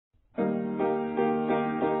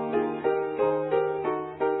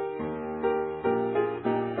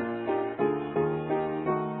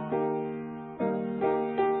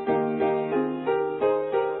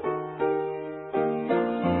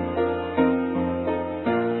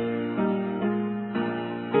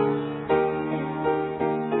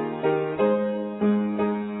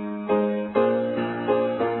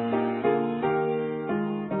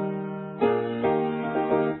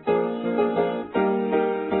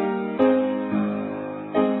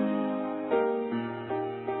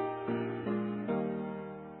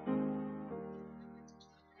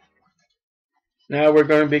Now we're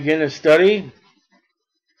going to begin a study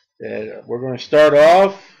that we're going to start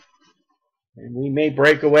off, and we may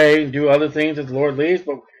break away and do other things as the Lord leads,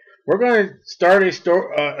 but we're going to start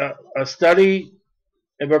a study,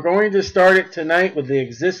 and we're going to start it tonight with the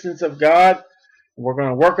existence of God, and we're going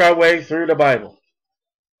to work our way through the Bible.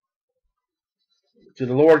 Till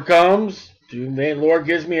the Lord comes, the Lord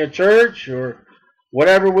gives me a church, or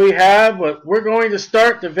whatever we have, but we're going to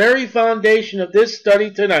start the very foundation of this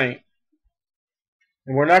study tonight.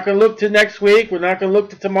 And we're not going to look to next week. We're not going to look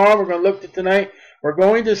to tomorrow. We're going to look to tonight. We're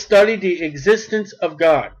going to study the existence of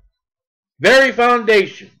God. Very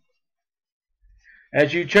foundation.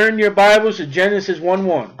 As you turn your Bibles to Genesis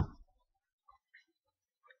 1:1.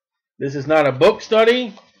 This is not a book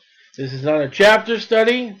study. This is not a chapter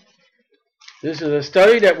study. This is a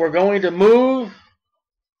study that we're going to move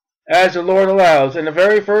as the Lord allows. And the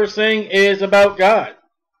very first thing is about God.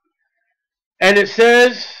 And it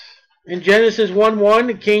says in Genesis 1:1,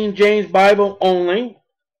 the King James Bible only,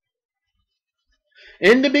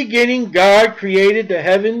 in the beginning God created the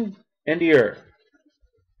heaven and the earth.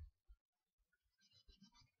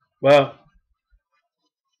 Well,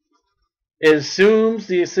 it assumes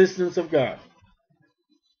the existence of God.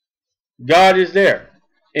 God is there.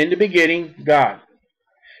 In the beginning, God.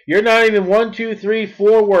 You're not even 1, 2, 3,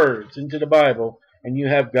 4 words into the Bible, and you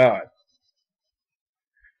have God.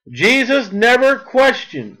 Jesus never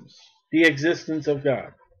questions the existence of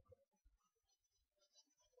God.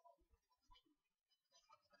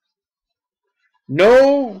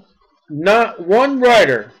 No, not one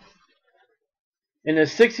writer in the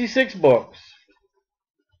 66 books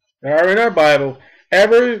that are in our Bible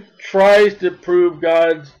ever tries to prove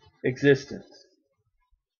God's existence.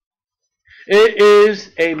 It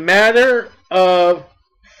is a matter of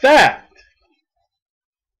fact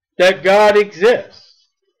that God exists.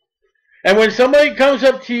 And when somebody comes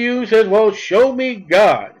up to you and says, well, show me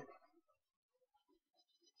God,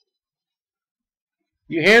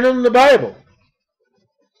 you hand them the Bible.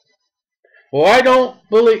 Well, I don't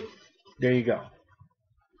believe. There you go.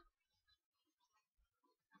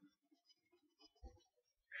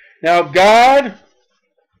 Now, God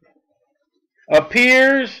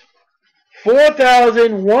appears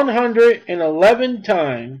 4,111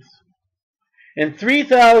 times in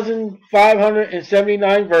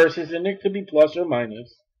 3,579 verses, and it could be plus or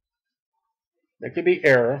minus. There could be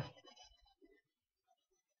error.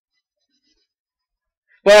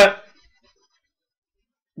 But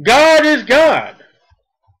God is God.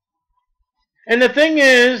 And the thing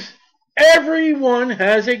is, everyone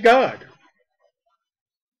has a God,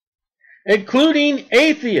 including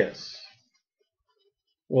atheists.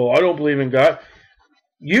 Well, I don't believe in God.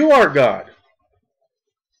 You are God.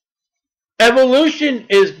 Evolution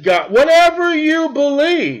is God. Whatever you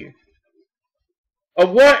believe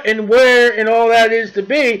of what and where and all that is to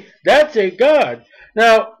be, that's a God.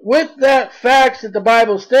 Now, with that facts that the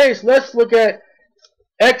Bible states, let's look at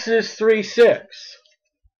Exodus 3:6.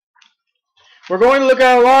 We're going to look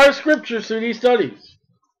at a lot of scriptures through these studies.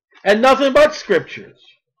 And nothing but scriptures.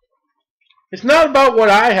 It's not about what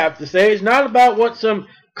I have to say. It's not about what some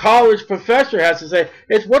college professor has to say.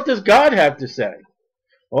 It's what does God have to say.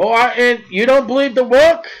 Oh, and you don't believe the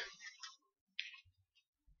book?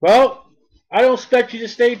 Well, I don't expect you to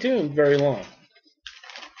stay tuned very long.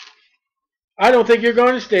 I don't think you're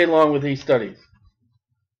going to stay long with these studies.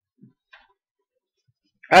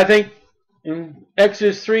 I think in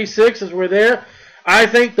Exodus 3:6, as we're there, I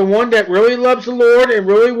think the one that really loves the Lord and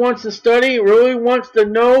really wants to study, really wants to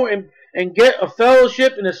know and get a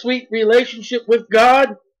fellowship and a sweet relationship with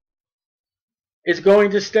God is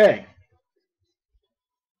going to stay.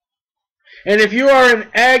 And if you are an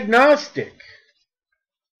agnostic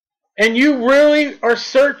and you really are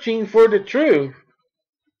searching for the truth,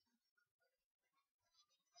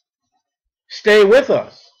 stay with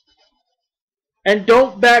us. And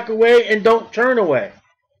don't back away and don't turn away.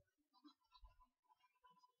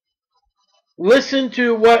 Listen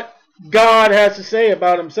to what God has to say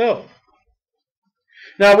about himself.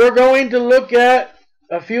 Now we're going to look at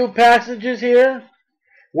a few passages here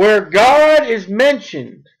where God is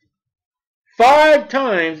mentioned 5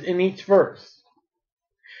 times in each verse.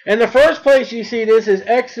 And the first place you see this is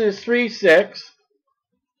Exodus 3:6.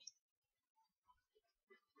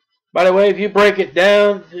 By the way, if you break it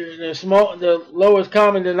down, the lowest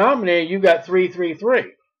common denominator, you got 3, 3,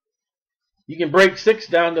 3. You can break 6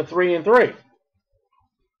 down to 3 and 3.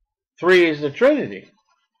 3 is the Trinity.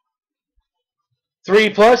 3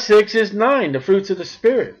 plus 6 is 9, the fruits of the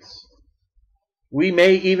spirits. We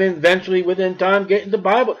may even eventually within time get into the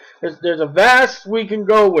Bible. There's a vast we can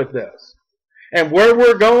go with this. And where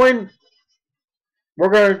we're going, We're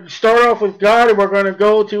going to start off with God, and we're going to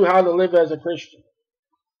go to how to live as a Christian.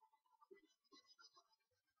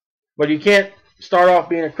 But you can't start off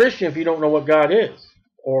being a Christian if you don't know what God is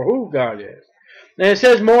or who God is. And it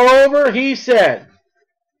says, moreover, he said,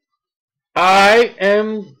 I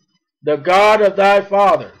am the God of thy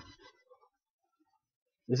father.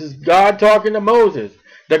 This is God talking to Moses.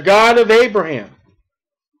 The God of Abraham.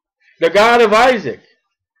 The God of Isaac.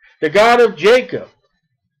 The God of Jacob.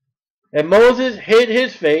 And Moses hid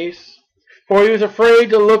his face, for he was afraid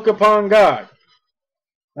to look upon God.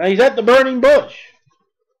 Now he's at the burning bush.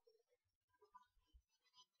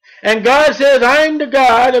 And God says, I am the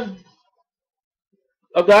God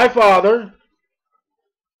of thy father.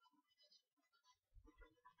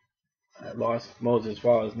 I lost Moses'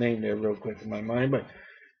 father's name there real quick in my mind, but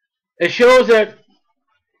it shows that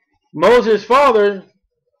Moses' father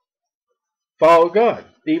followed God,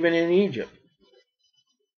 even in Egypt.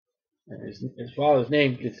 And his father's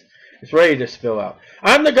name is ready to spill out.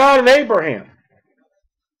 I'm the God of Abraham.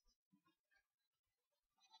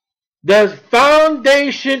 The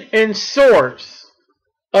foundation and source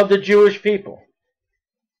of the Jewish people.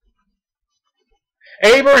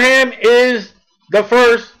 Abraham is the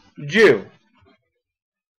first Jew.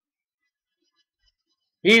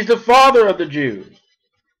 He's the father of the Jews.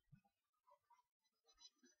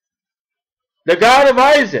 The God of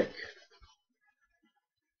Isaac.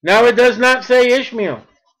 Now it does not say Ishmael.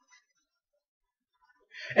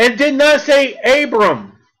 And did not say Abram.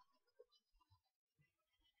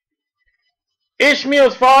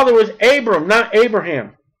 Ishmael's father was Abram, not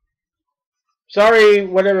Abraham. Sorry,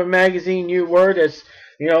 whatever magazine you were that's,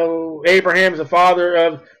 Abraham's the father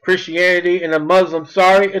of Christianity and a Muslim.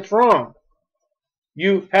 Sorry, it's wrong.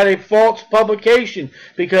 You had a false publication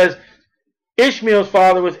because Ishmael's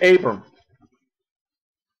father was Abram.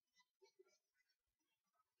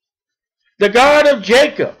 The God of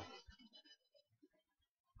Jacob.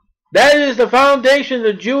 That is the foundation of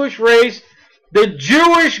the Jewish race, the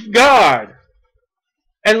Jewish God.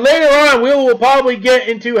 And later on, we will probably get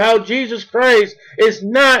into how Jesus Christ is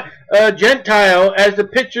not a Gentile, as the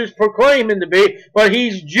pictures proclaim him to be, but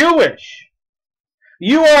he's Jewish.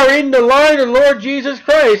 You are in the line of Lord Jesus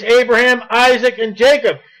Christ, Abraham, Isaac, and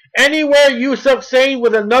Jacob. Anywhere you succeed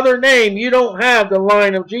with another name, you don't have the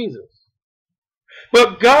line of Jesus.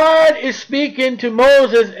 But God is speaking to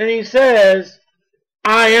Moses, and he says,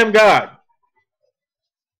 I am God.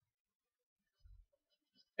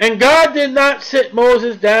 And God did not sit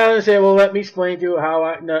Moses down and say, well, let me explain to you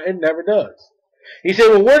how no, it never does. He said,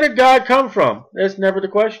 well, where did God come from? That's never the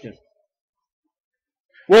question.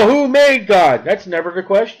 Well, who made God? That's never the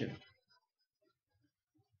question.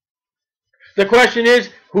 The question is,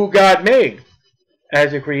 who God made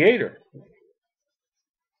as a creator.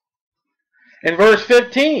 In verse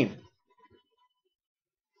 15,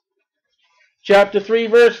 chapter 3,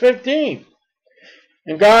 verse 15,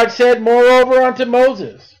 and God said moreover unto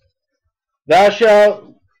Moses, Thou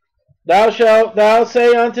shalt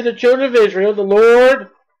say unto the children of Israel, the Lord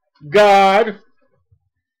God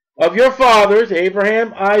of your fathers,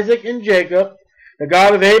 Abraham, Isaac, and Jacob, the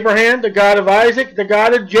God of Abraham, the God of Isaac, the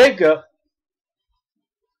God of Jacob,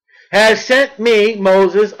 has sent me,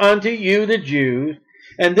 Moses, unto you the Jews,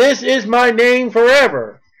 and this is my name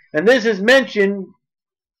forever, and this is mentioned,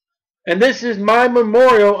 and this is my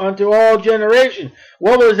memorial unto all generations.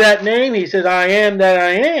 What was that name? He says, I am that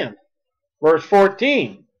I am. Verse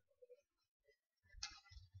 14.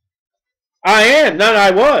 I am, not I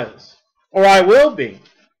was, or I will be.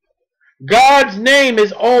 God's name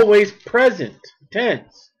is always present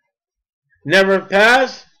tense. Never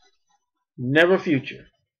past, never future.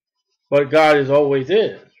 But God is always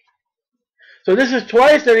is. So this is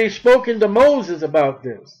twice that he's spoken to Moses about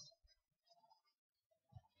this.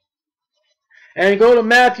 And go to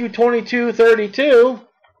Matthew 22:32.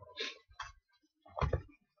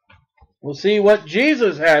 We'll see what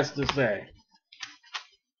Jesus has to say.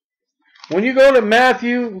 When you go to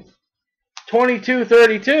Matthew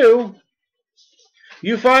 22:32,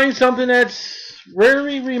 you find something that's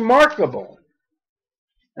very remarkable.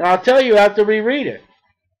 And I'll tell you after we read it.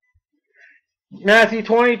 Matthew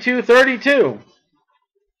 22:32.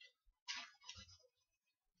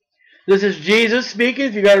 This is Jesus speaking,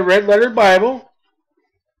 if you got a red letter Bible.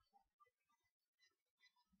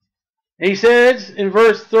 He says in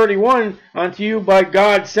verse 31, unto you by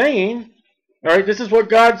God saying, alright, this is what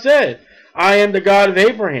God said. I am the God of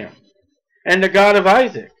Abraham, and the God of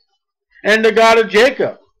Isaac, and the God of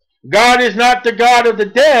Jacob. God is not the God of the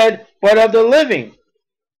dead, but of the living.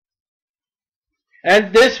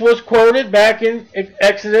 And this was quoted back in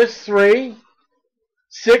Exodus 3,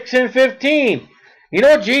 6 and 15. You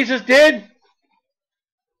know what Jesus did?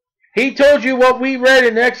 He told you what we read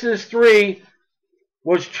in Exodus 3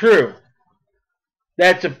 was true.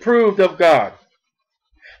 That's approved of God.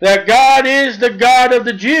 That God is the God of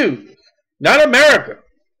the Jews, not America.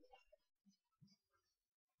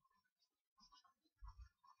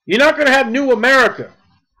 You're not going to have new America.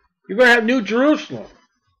 You're going to have new Jerusalem.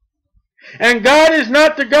 And God is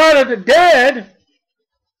not the God of the dead,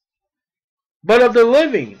 but of the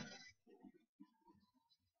living.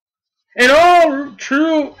 In all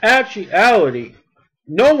true actuality,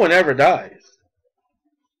 no one ever dies.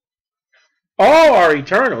 All are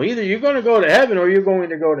eternal. Either you're going to go to heaven or you're going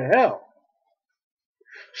to go to hell.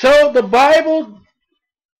 So the Bible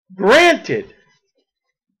granted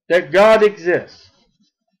that God exists.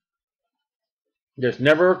 There's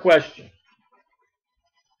never a question.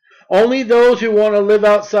 Only those who want to live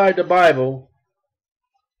outside the Bible.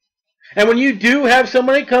 And when you do have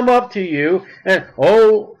somebody come up to you and,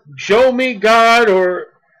 oh, show me God, and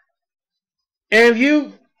if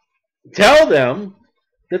you tell them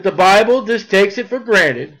that the Bible just takes it for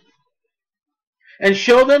granted and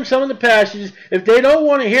show them some of the passages, if they don't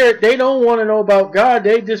want to hear it, they don't want to know about God,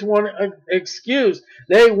 they just want an excuse.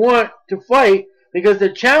 They want to fight because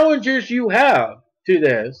the challengers you have to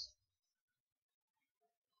this,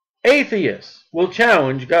 atheists will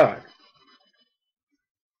challenge God.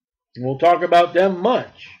 And we'll talk about them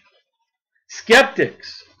much.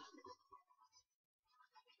 Skeptics.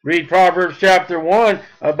 Read Proverbs chapter 1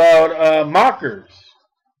 about mockers.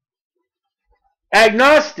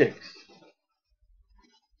 Agnostics.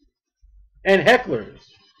 And hecklers.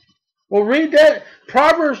 Well, read that.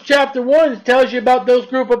 Proverbs chapter 1 tells you about those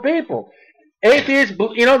group of people. Atheists,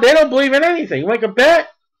 they don't believe in anything. You make a bet?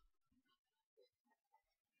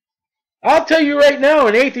 I'll tell you right now,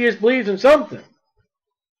 an atheist believes in something.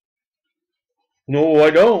 No,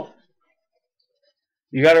 I don't.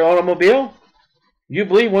 You got an automobile? You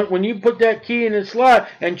believe when you put that key in the slot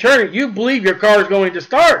and turn it, you believe your car is going to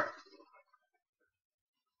start.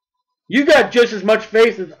 You got just as much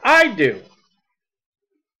faith as I do.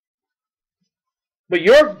 But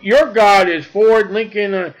your God is Ford,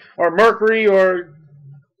 Lincoln, or Mercury, or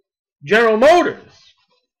General Motors.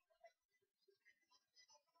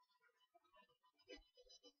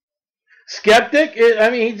 Skeptic,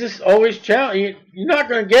 he just always challenges. You're not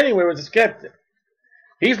going to get anywhere with a skeptic.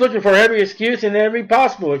 He's looking for every excuse and every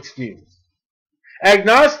possible excuse.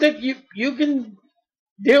 Agnostic, you can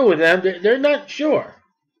deal with them. They're not sure.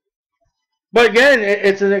 But again,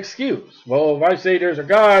 it's an excuse. Well, if I say there's a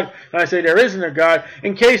God, and I say there isn't a God,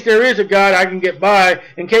 in case there is a God, I can get by.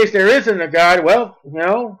 In case there isn't a God,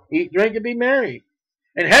 well, eat, drink, and be merry.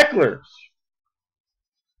 And hecklers.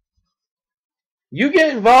 You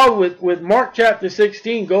get involved with Mark chapter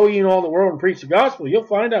 16, go ye in all the world and preach the gospel, you'll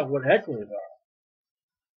find out what hecklers are.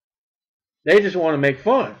 They just want to make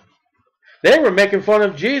fun. They were making fun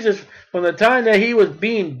of Jesus from the time that he was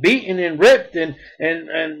being beaten and ripped and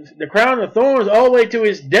the crown of thorns all the way to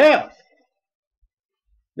his death.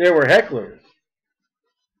 There were hecklers.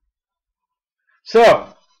 So,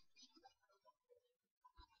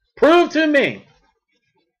 prove to me.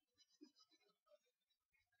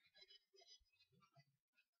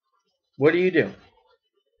 What do?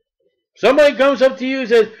 Somebody comes up to you and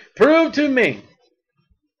says, prove to me.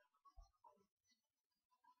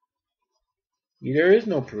 There is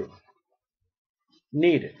no proof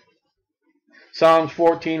needed. Psalms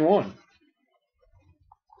 14:1.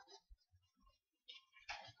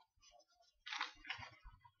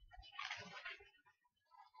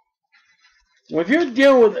 Well, if you're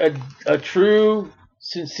dealing with a true,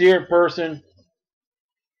 sincere person,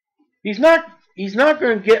 he's not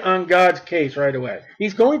going to get on God's case right away.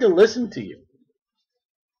 He's going to listen to you.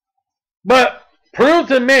 But prove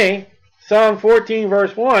to me, Psalm 14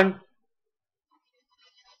 verse 1,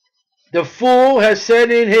 the fool has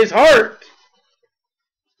said in his heart,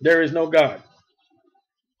 there is no God.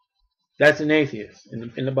 That's an atheist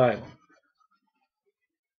in the Bible.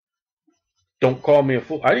 Don't call me a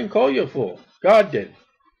fool. I didn't call you a fool. God did.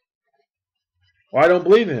 Well, I don't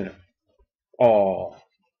believe in him. Oh.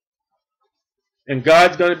 And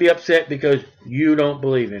God's going to be upset because you don't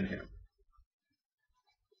believe in him.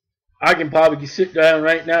 I can probably sit down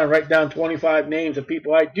right now and write down 25 names of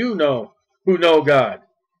people I do know who know God.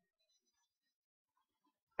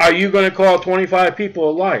 Are you going to call 25 people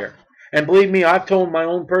a liar? And believe me, I've told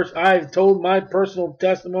my personal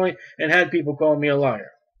testimony and had people call me a liar.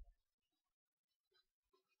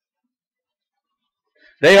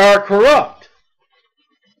 They are corrupt.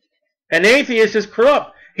 An atheist is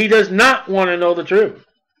corrupt. He does not want to know the truth.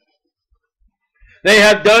 They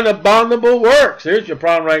have done abominable works. There's your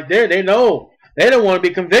problem right there. They know. They don't want to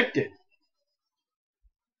be convicted.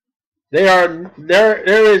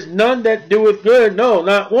 There is none that doeth good, no,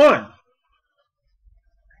 not one.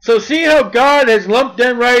 So see how God has lumped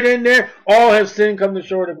them right in there? All have sinned, come to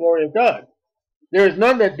short of the glory of God. There is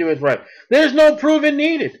none that doeth right. There's no proving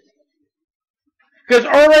needed. Because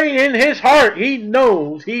already in his heart, he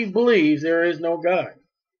knows, he believes there is no God.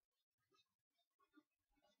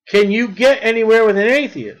 Can you get anywhere with an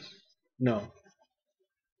atheist? No.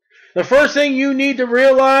 The first thing you need to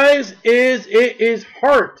realize is it is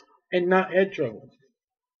heart and not head trouble.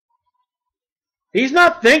 He's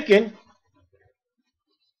not thinking.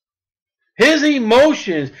 His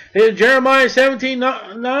emotions, Jeremiah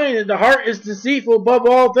 17:9, the heart is deceitful above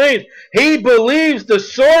all things. He believes the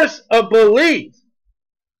source of belief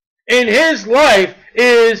in his life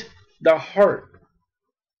is the heart.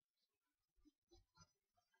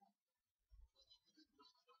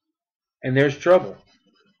 And there's trouble.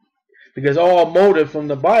 Because all motive from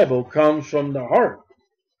the Bible comes from the heart.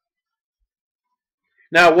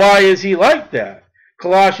 Now, why is he like that?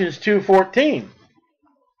 Colossians 2:14.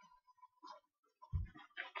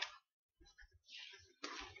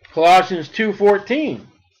 Colossians 2:14.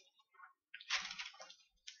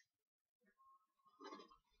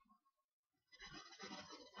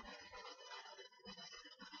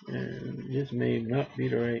 And this may not be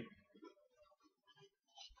the right.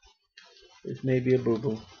 This may be a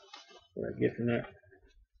boo-boo. What I get from that.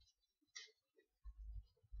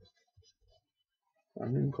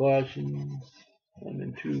 I'm in Colossians. I'm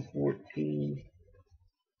in 2:14.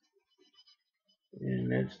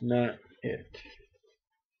 And that's not it.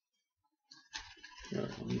 Now,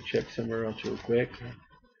 let me check somewhere else real quick.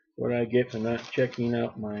 What I get for not checking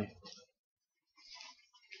out my...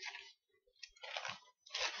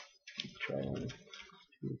 Try one.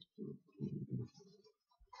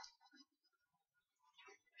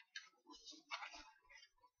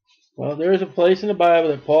 Well, there is a place in the Bible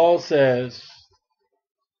that Paul says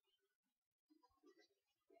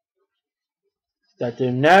that the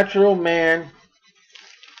natural man,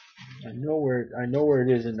 I know where it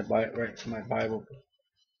is in the Bible, right in my Bible.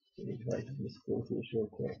 Let's go through this real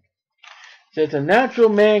quick. It says the natural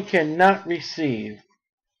man cannot receive.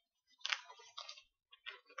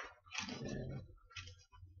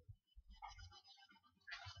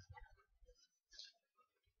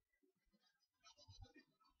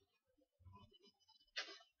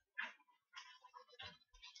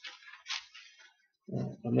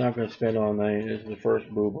 I'm not going to spend all night. This is the first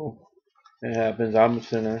boo-boo. It happens. I'm a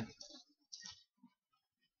sinner.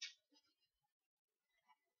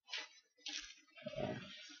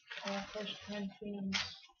 First Corinthians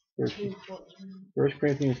 2:14. 1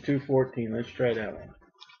 Corinthians 2:14. Let's try that one.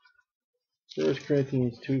 1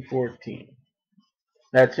 Corinthians 2:14.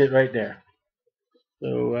 That's it right there.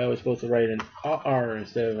 So I was supposed to write an R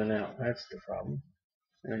instead of an L. That's the problem.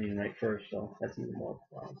 I didn't even write first, so that's even more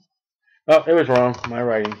problem. Oh, it was wrong. My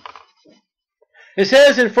writing. It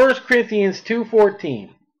says in 1 Corinthians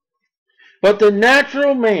 2:14. But the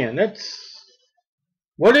natural man,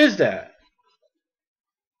 what is that?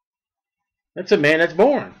 That's a man that's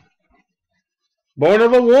born. Born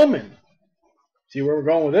of a woman. See where we're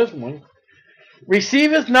going with this one.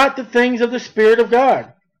 Receiveth not the things of the Spirit of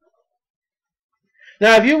God.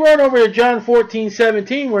 Now, if you run over to John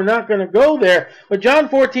 14:17, we're not going to go there. But John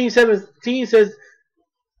 14:17 says,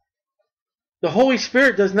 the Holy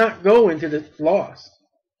Spirit does not go into the lost.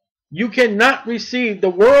 You cannot receive, the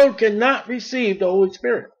world cannot receive the Holy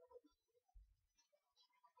Spirit.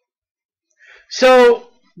 So,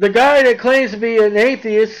 the guy that claims to be an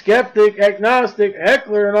atheist, skeptic, agnostic,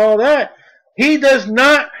 heckler, and all that, he does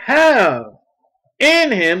not have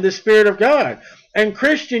in him the Spirit of God. And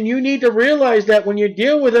Christian, you need to realize that when you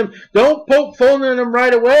deal with them, don't poke fun at them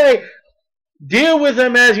right away. Deal with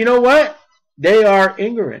them as, you know what? They are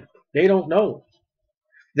ignorant. They don't know.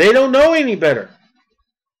 They don't know any better.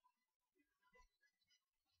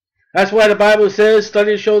 That's why the Bible says,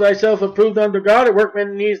 study to show thyself approved unto God, a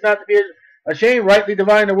workman needs not to be ashamed, rightly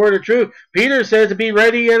divine the word of truth. Peter says to be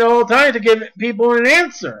ready at all times to give people an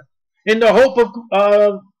answer in the hope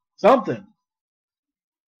of something.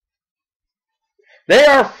 They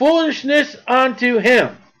are foolishness unto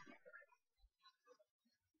him.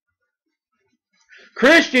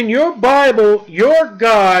 Christian, your Bible, your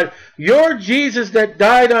God, your Jesus that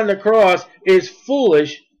died on the cross is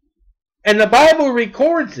foolish, and the Bible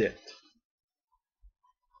records it.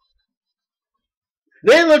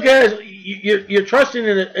 They look at it as you're trusting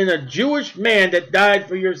in a Jewish man that died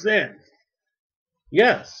for your sins.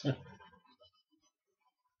 Yes.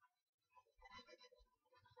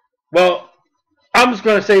 Well, I'm just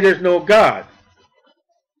going to say there's no God.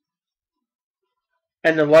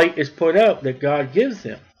 And the light is put out that God gives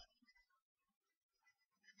him.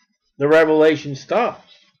 the revelation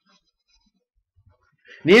stops.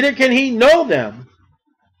 Neither can he know them,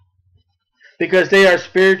 because they are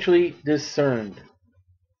spiritually discerned.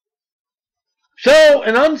 So,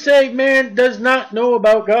 an unsaved man does not know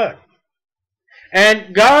about God.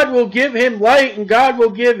 And God will give him light, and God will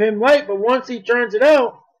give him light, but once he turns it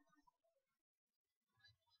out,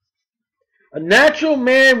 a natural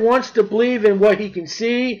man wants to believe in what he can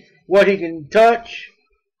see, what he can touch.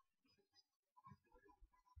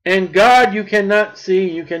 And God you cannot see,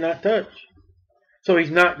 you cannot touch. So he's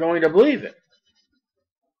not going to believe it.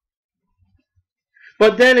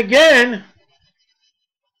 But then again,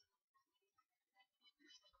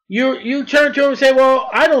 you turn to him and say, well,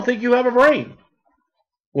 I don't think you have a brain.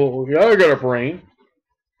 Well, yeah, I got a brain.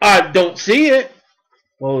 I don't see it.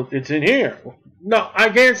 Well, it's in here. No, I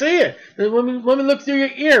can't see it. Let me look through your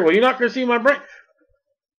ear. Well, you're not going to see my brain.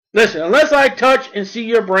 Listen, unless I touch and see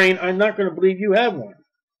your brain, I'm not going to believe you have one.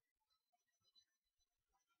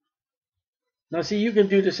 Now, see, you can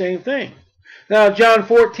do the same thing. Now, John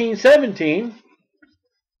 14:17,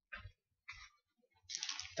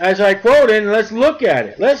 as I quoted, and let's look at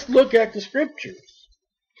it. Let's look at the scriptures.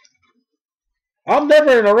 I'm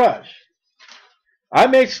never in a rush. I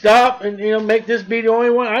may stop and make this be the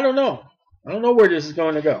only one. I don't know. I don't know where this is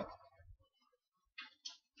going to go.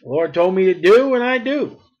 The Lord told me to do, and I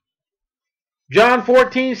do. John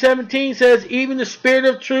 14:17 says, even the Spirit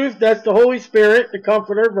of truth, that's the Holy Spirit, the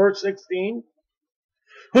Comforter, verse 16,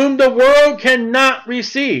 whom the world cannot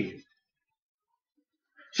receive.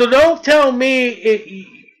 So don't tell me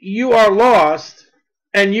you are lost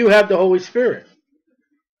and you have the Holy Spirit.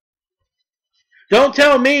 Don't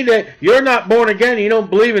tell me that you're not born again and you don't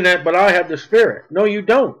believe in that, but I have the Spirit. No, you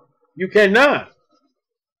don't. You cannot.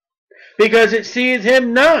 Because it seeth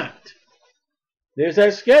him not. There's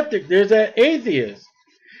that skeptic. There's that atheist.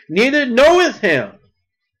 Neither knoweth him.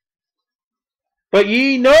 But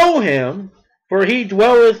ye know him, for he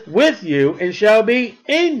dwelleth with you and shall be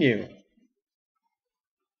in you.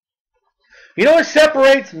 You know what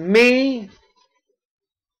separates me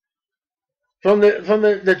from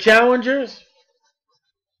the challengers?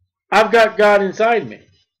 I've got God inside me.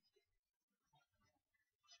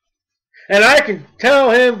 And I can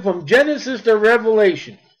tell him from Genesis to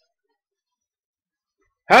Revelation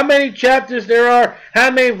how many chapters there are, how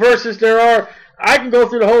many verses there are. I can go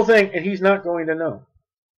through the whole thing and he's not going to know.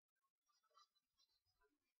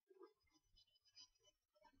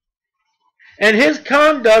 And his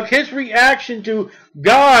conduct, his reaction to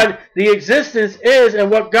God, the existence is, and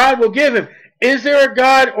what God will give him. Is there a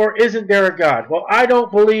God or isn't there a God? Well, I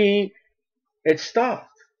don't believe. It stopped.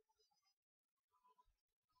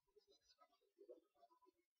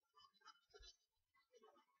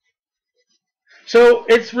 So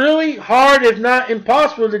it's really hard, if not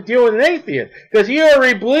impossible, to deal with an atheist, because he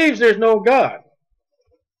already believes there's no God.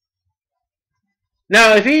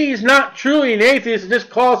 Now, if he's not truly an atheist and just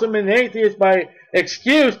calls him an atheist by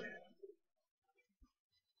excuse,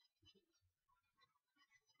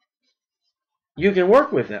 you can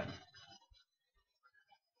work with them.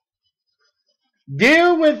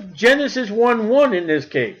 Deal with Genesis 1:1 in this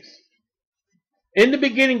case. In the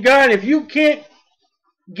beginning, God. If you can't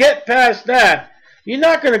get past that, you're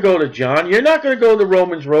not going to go to John. You're not going to go the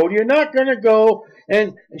Romans road. You're not going to go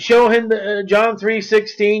and show him John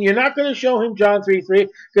 3:16. You're not going to show him John 3:3.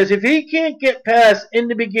 Because if he can't get past in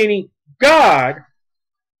the beginning God,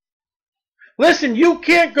 listen, you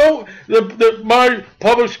can't go, my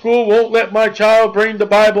public school won't let my child bring the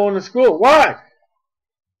Bible in the school. Why?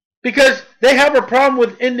 Because they have a problem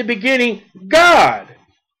with in the beginning God.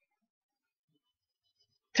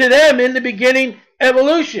 To them, in the beginning,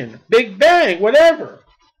 evolution, Big Bang, whatever.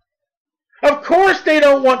 Of course they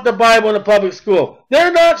don't want the Bible in the public school.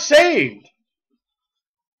 They're not saved.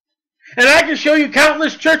 And I can show you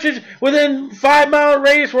countless churches within 5-mile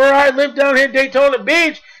radius where I live down here in Daytona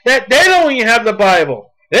Beach that they don't even have the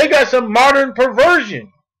Bible. They got some modern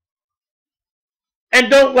perversion. And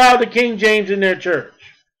don't allow the King James in their church.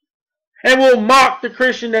 And will mock the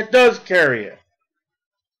Christian that does carry it.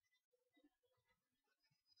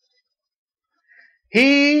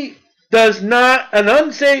 He does not, an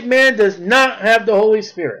unsaved man does not have the Holy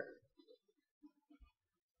Spirit.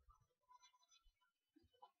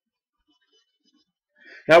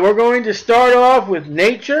 Now we're going to start off with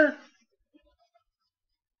nature,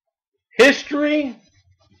 history,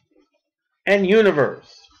 and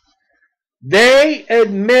universe. They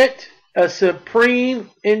admit a supreme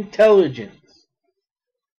intelligence.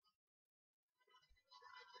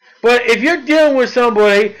 But if you're dealing with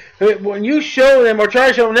somebody, when you show them or try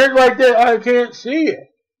to show them, they're right there, I can't see it.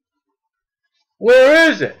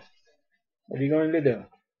 Where is it? What are you going to do?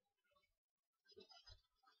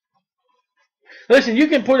 Listen, you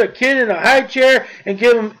can put a kid in a high chair and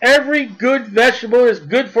give him every good vegetable that's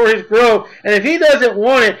good for his growth. And if he doesn't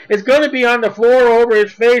want it, it's going to be on the floor over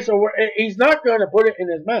his face, or he's not going to put it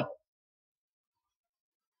in his mouth.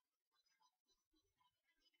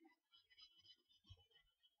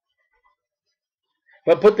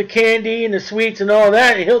 But put the candy and the sweets and all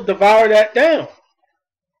that, and he'll devour that down.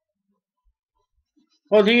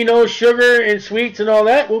 Well, do you know sugar and sweets and all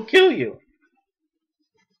that will kill you?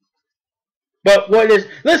 But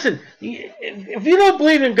listen, if you don't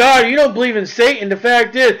believe in God, you don't believe in Satan, the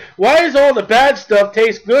fact is, why does all the bad stuff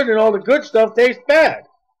taste good and all the good stuff taste bad?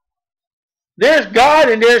 There's God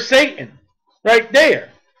and there's Satan. Right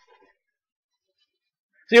there.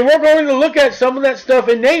 See, we're going to look at some of that stuff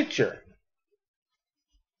in nature.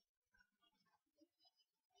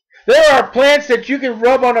 There are plants that you can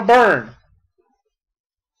rub on a burn,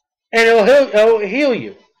 and it'll heal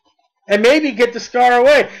you, and maybe get the scar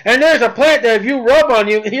away. And there's a plant that if you rub on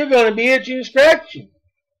you, you're going to be itchy and scratchy.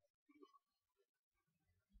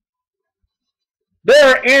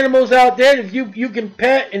 There are animals out there that you can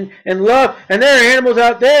pet and love, and there are animals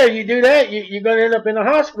out there, you do that, you're going to end up in a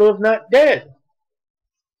hospital if not dead.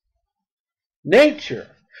 Nature.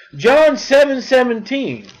 John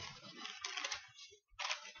 7:17.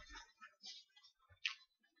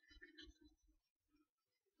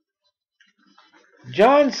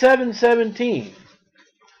 John 7:17.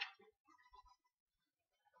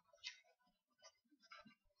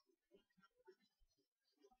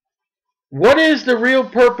 What is the real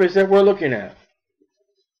purpose that we're looking at?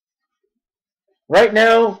 Right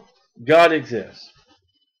now, God exists.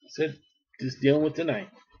 I said, just dealing with tonight.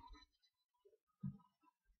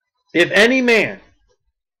 If any man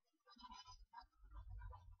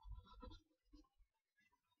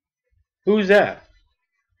who's that?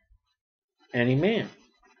 Any man.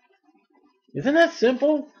 Isn't that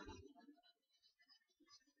simple?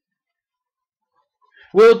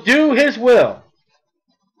 Will do his will.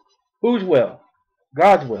 Whose will?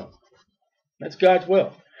 God's will. That's God's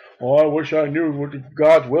will. Oh, I wish I knew what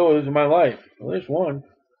God's will is in my life. Well, there's one.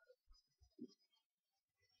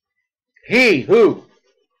 He, who?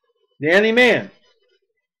 The any man,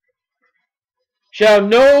 shall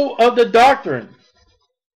know of the doctrine.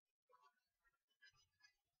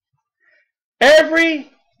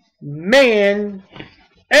 Every man,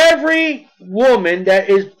 every woman that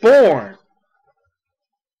is born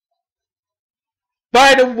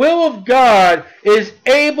by the will of God is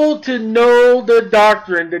able to know the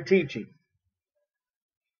doctrine, the teaching.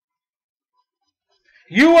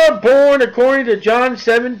 You are born, according to John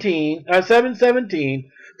 7:17,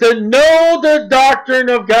 to know the doctrine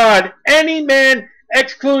of God. Any man,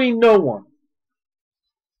 excluding no one.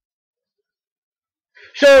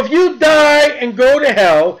 So if you die and go to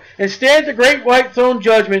hell and stand at the great white throne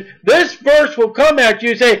judgment, this verse will come at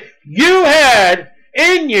you and say, you had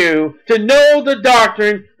in you to know the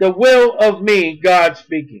doctrine, the will of me, God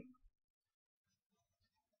speaking.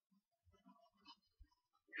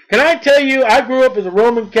 Can I tell you, I grew up as a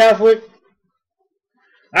Roman Catholic.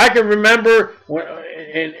 I can remember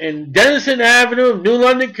in Denison Avenue, New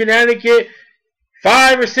London, Connecticut,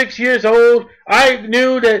 5 or 6 years old, I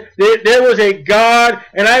knew that there was a God,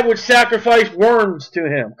 and I would sacrifice worms to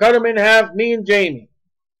him. Cut them in half, me and Jamie.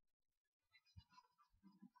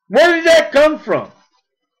 Where did that come from?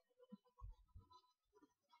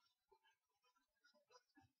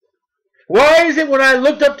 Why is it when I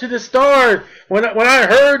looked up to the stars, when I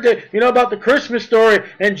heard about the Christmas story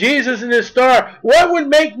and Jesus and his star, what would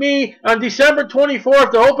make me on December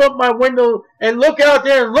 24th to open up my window and look out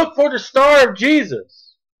there and look for the star of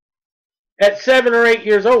Jesus at 7 or 8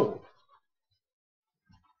 years old?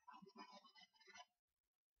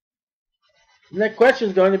 And that question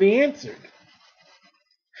is going to be answered.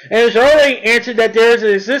 And it's already answered that there is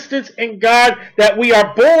an existence in God that we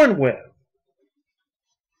are born with.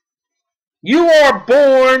 You are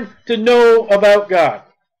born to know about God.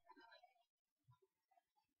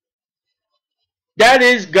 That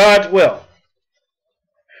is God's will.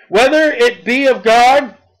 Whether it be of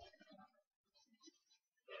God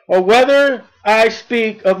or whether I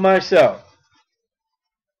speak of myself.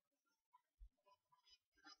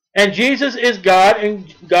 And Jesus is God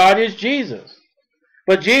and God is Jesus.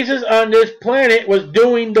 But Jesus on this planet was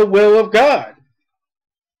doing the will of God.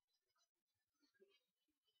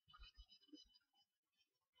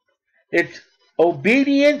 It's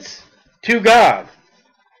obedience to God.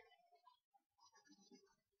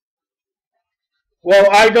 Well,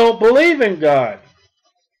 I don't believe in God.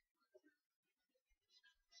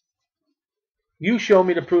 You show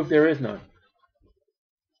me the proof there is none.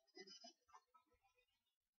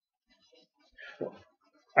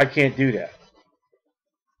 I can't do that.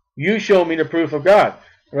 You show me the proof of God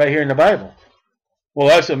right here in the Bible. Well,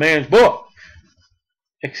 that's a man's book.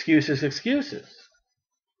 Excuses, excuses.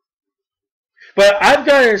 But I've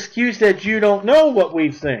got an excuse that you don't know what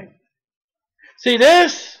we've seen. See,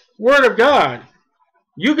 this Word of God,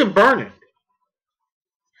 you can burn it.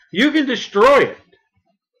 You can destroy it.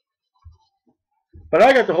 But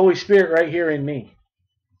I got the Holy Spirit right here in me.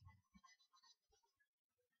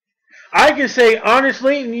 I can say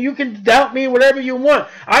honestly, and you can doubt me whatever you want.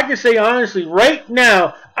 I can say honestly, right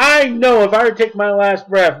now, I know if I were to take my last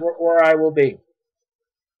breath where I will be.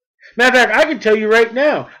 Matter of fact, I can tell you right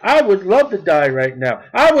now, I would love to die right now.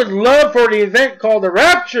 I would love for the event called the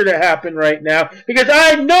rapture to happen right now, because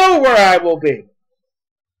I know where I will be.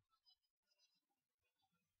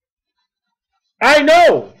 I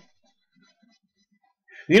know.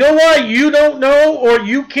 You know why you don't know, or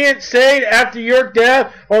you can't say after your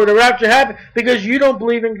death or the rapture happened? Because you don't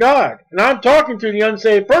believe in God. And I'm talking to the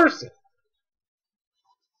unsaved person.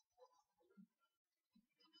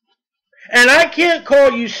 And I can't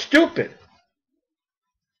call you stupid.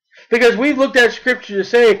 Because we've looked at Scripture to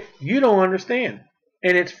say, you don't understand.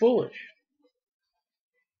 And it's foolish.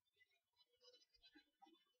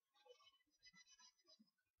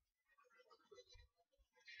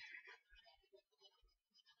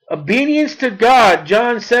 Obedience to God,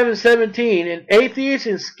 John 7:17, and atheists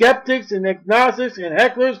and skeptics and agnostics and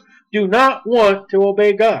hecklers do not want to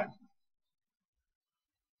obey God.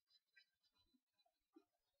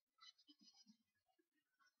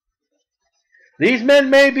 These men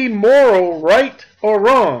may be moral, right or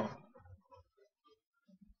wrong.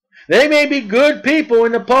 They may be good people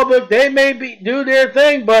in the public. They may do their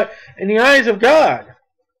thing, but in the eyes of God.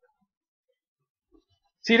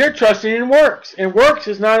 See, they're trusting in works. And works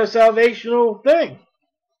is not a salvational thing.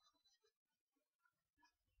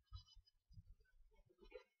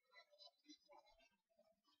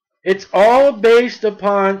 It's all based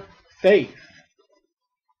upon faith.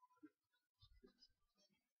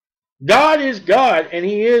 God is God, and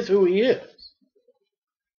He is who He is.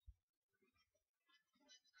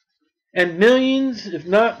 And millions, if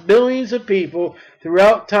not billions of people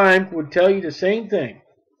throughout time would tell you the same thing.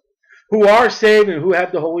 Who are saved and who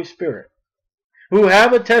have the Holy Spirit. Who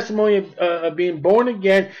have a testimony of being born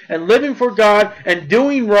again and living for God and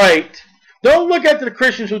doing right. Don't look at the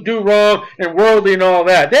Christians who do wrong and worldly and all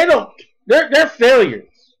that. They're failures.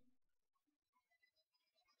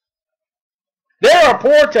 They're a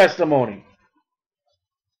poor testimony.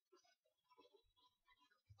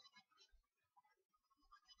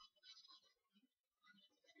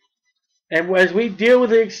 And as we deal with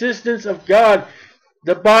the existence of God,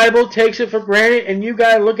 the Bible takes it for granted, and you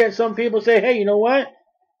got to look at some people and say, hey, you know what?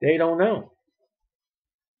 They don't know.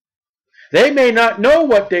 They may not know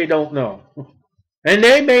what they don't know. And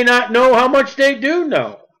they may not know how much they do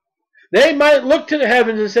know. They might look to the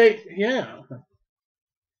heavens and say, yeah,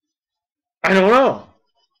 I don't know.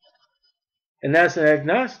 And that's an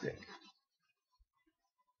agnostic.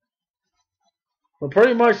 But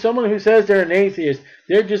pretty much someone who says they're an atheist,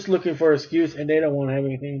 they're just looking for an excuse and they don't want to have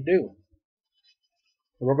anything to do.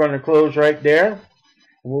 We're going to close right there. And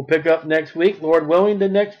we'll pick up next week, Lord willing, the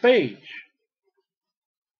next page.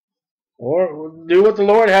 Or do what the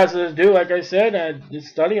Lord has us do. Like I said, this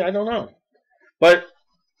study, I don't know. But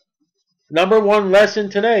number one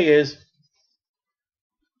lesson today is,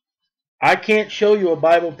 I can't show you a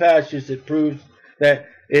Bible passage that proves that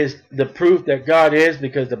is the proof that God is,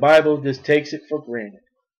 because the Bible just takes it for granted.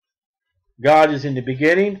 God is in the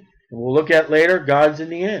beginning, and we'll look at later, God's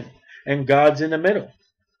in the end. And God's in the middle.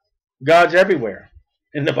 God's everywhere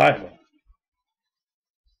in the Bible.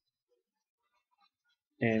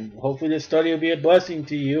 And hopefully this study will be a blessing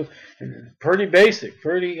to you. Pretty basic.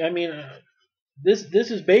 This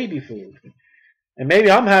is baby food. And maybe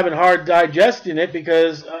I'm having hard digesting it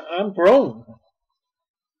because I'm grown.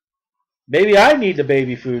 Maybe I need the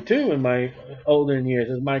baby food too in my older years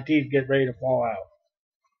as my teeth get ready to fall out.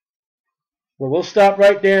 Well, we'll stop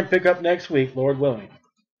right there and pick up next week, Lord willing.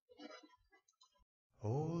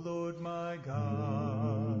 O Lord my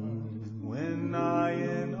God, when I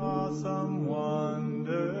in awesome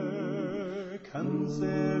wonder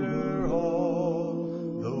consider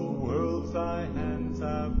all the worlds thy hands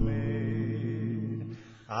have made,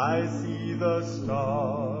 I see the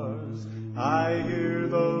stars, I hear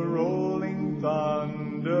the rolling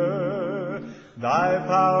thunder, thy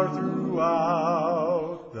power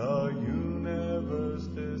throughout the universe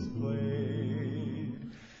displayed.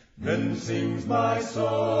 Then sings my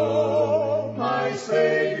soul, my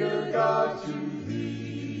Savior God, to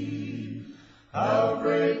thee. How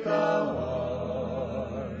great thou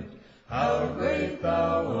art, how great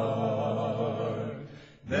thou art.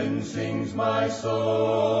 Then sings my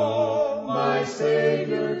soul, my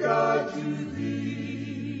Savior God, to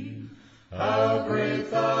thee. How great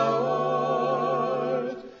thou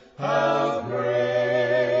art, how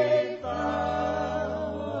great thou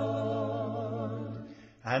art.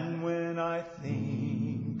 And when I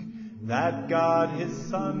think that God his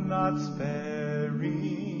Son not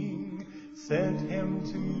sparing sent him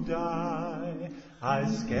to die, I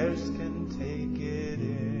scarce can take it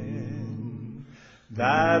in,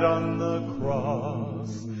 that on the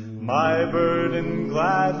cross, my burden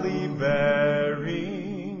gladly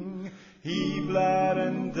bearing, he bled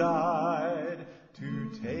and died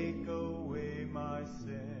to take away